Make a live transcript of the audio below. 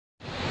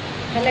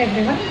Hello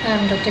everyone, I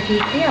am Dr.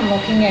 Kirti. I am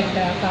working at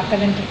the Partha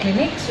Dental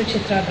Clinic,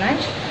 Suchitra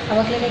branch.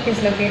 Our clinic is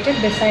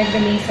located beside the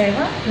Mee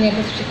Seva near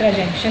the Suchitra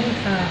Junction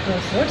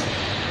crossroads.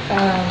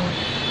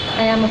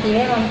 I am a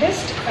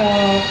periodontist.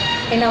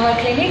 In our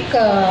clinic,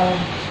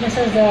 this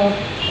is the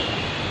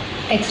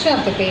X-ray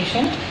of the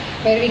patient,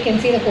 where we can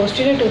see the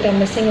posterior tooth are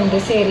missing in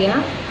this area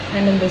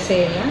and in this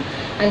area,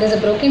 and there is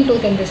a broken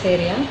tooth in this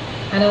area,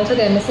 and also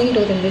there are missing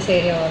tooth in this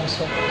area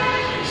also.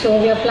 So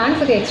we have planned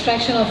for the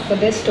extraction of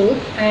this tooth,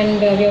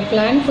 and we have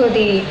planned for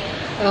the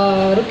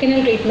root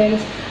canal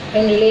treatments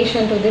in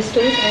relation to this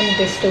tooth and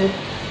this tooth,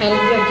 and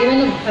we have given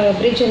a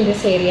bridge in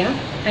this area,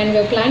 and we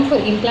have planned for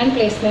implant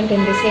placement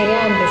in this area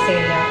and this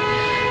area.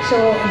 So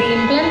the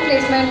implant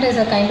placement is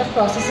a kind of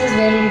processes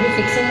where we will be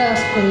fixing a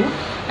screw,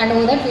 and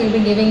over that we will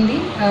be giving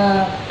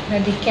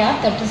the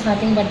cap, that is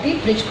nothing but the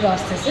bridge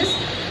prosthesis.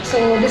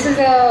 So this is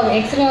a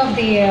X-ray of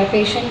the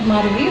patient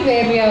Marvi,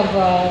 where we have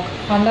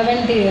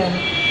underwent the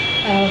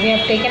we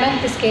have taken up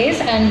this case,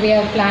 and we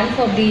have planned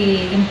for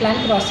the implant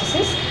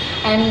processes,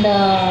 and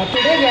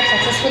today we have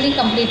successfully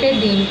completed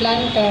the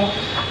implant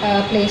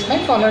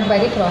placement followed by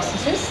the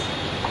processes.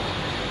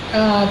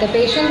 The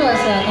patient was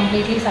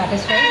completely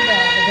satisfied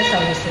with the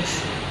services.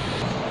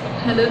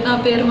 Hello, na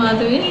peru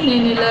Madhavi.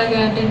 నేను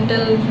ఇలాగా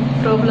dental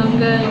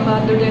ప్రాబ్లంగా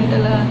Partha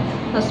dental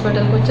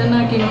హాస్పిటల్కి వచ్చాను.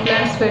 నాకు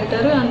implants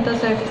పెట్టారు, అంతా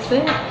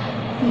satisfy.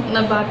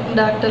 నా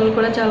డాక్టర్లు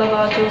కూడా చాలా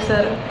బాగా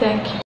చూశారు.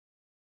 Thank you.